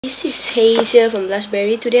This is Haze here from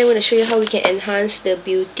Blushberry. Today I'm going to show you how we can enhance the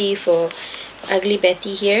beauty for Ugly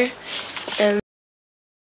Betty here.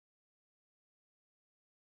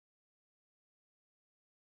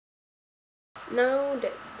 Now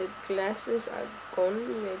that the glasses are gone,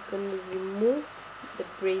 we're going to remove the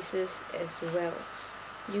braces as well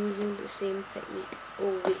using the same technique.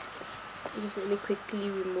 Oh wait, just let me quickly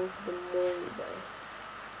remove the mole by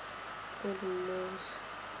all the moles.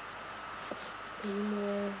 Any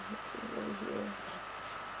more? One here.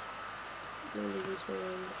 Maybe this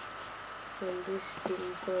one. And this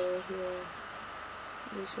dimple here.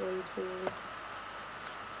 This one too.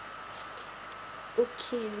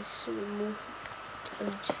 Okay, let's remove.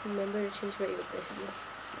 Remember to change my opacity.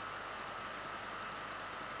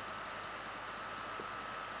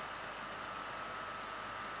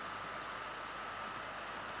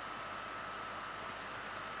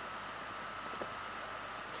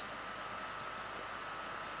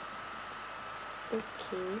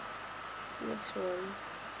 Okay, next one.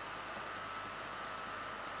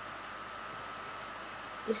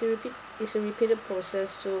 It's a repeated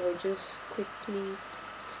process, so we'll just quickly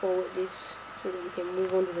forward this so that we can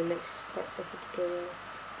move on to the next part of the tutorial.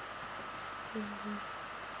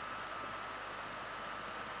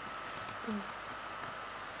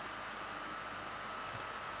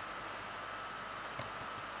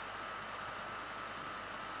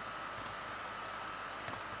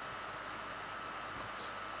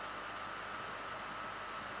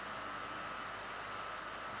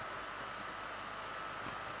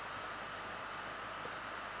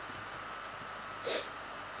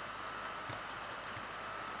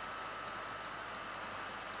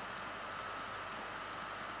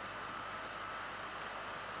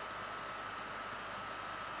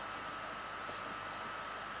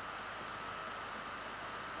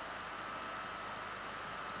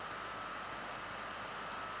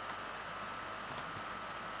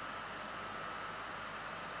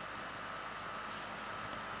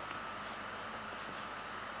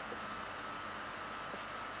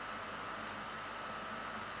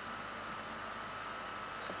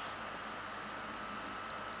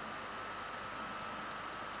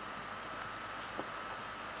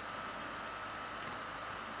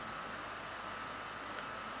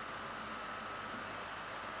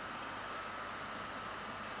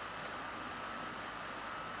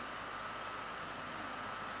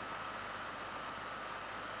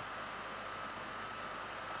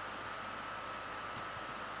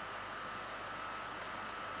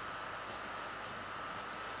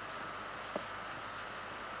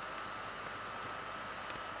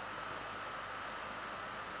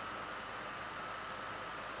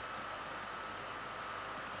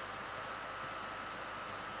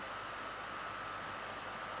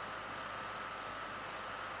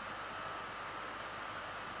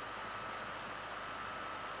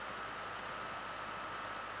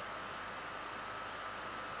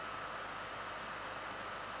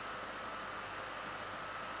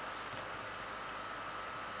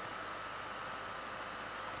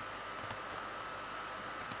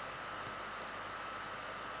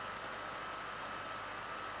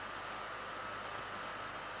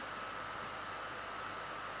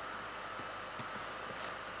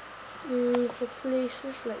 For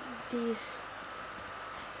places like this,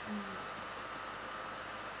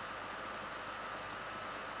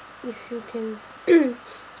 if you can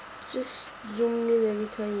just zoom in every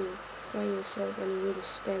time you find yourself unable to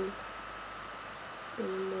stand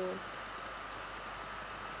anymore.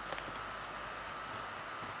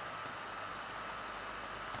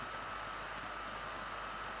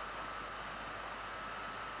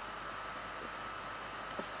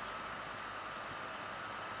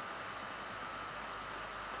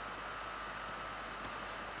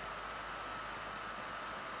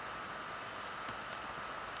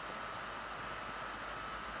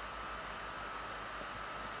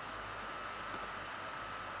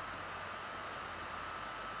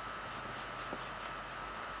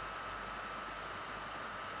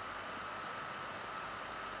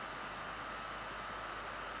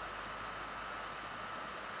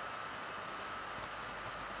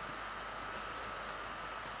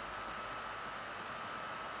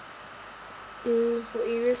 For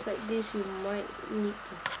areas like this, you might need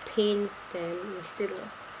to paint them instead of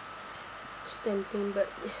stamping, but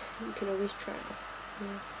you can always try.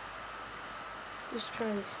 Just try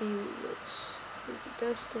and see what works. If it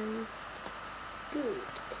does, then good.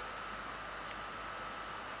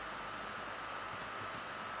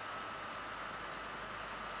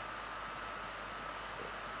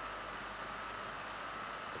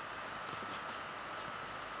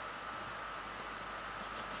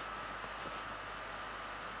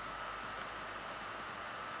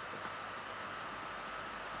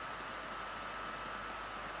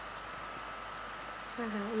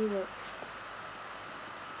 Haha, it works.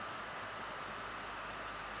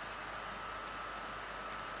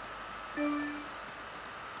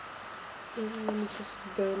 Let me just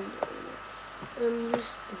burn.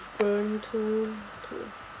 Use the burn tool to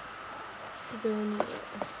burn. Not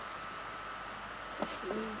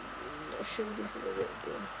sure if it's gonna work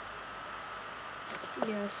though.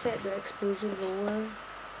 Yeah, set the exposure lower.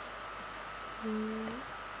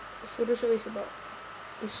 Photoshop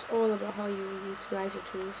is all about how you utilize your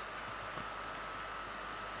tools.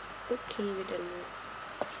 Okay, we're done.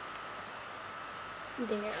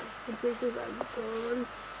 There, the braces are gone.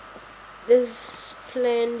 There's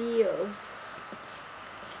plenty of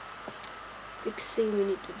fixing we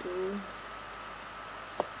need to do.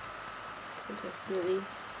 Definitely.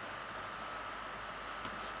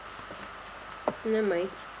 Never mind.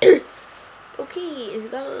 Okay, it's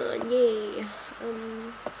gone. Yay.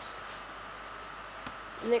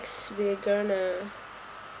 Next we're gonna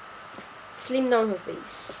slim down her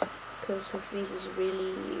face, because her face is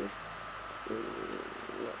really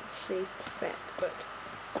not say fat, but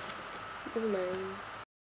never mind.